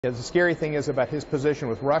The scary thing is about his position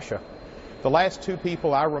with Russia. The last two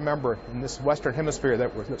people I remember in this Western Hemisphere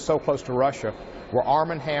that were so close to Russia were Arm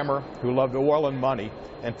 & Hammer, who loved oil and money,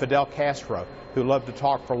 and Fidel Castro, who loved to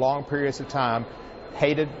talk for long periods of time,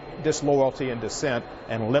 hated disloyalty and dissent,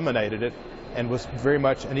 and eliminated it, and was very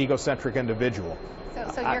much an egocentric individual.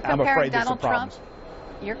 So you're comparing Donald Trump?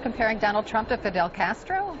 You're comparing Donald Trump to Fidel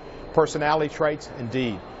Castro? Personality traits,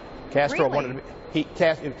 indeed. Castro really? wanted to be.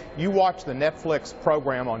 You watch the Netflix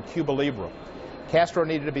program on Cuba Libre. Castro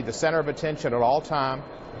needed to be the center of attention at all time.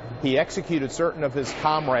 He executed certain of his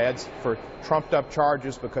comrades for trumped-up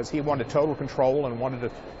charges because he wanted total control and wanted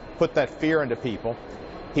to put that fear into people.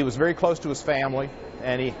 He was very close to his family,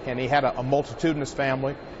 and he had a multitudinous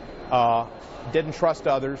family. Didn't trust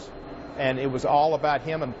others, and it was all about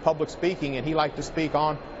him and public speaking, and he liked to speak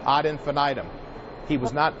on ad infinitum. He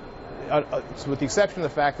was not, with the exception of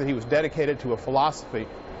the fact that he was dedicated to a philosophy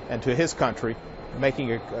and to his country,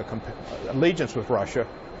 making allegiance with Russia,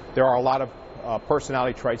 there are a lot of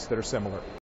personality traits that are similar.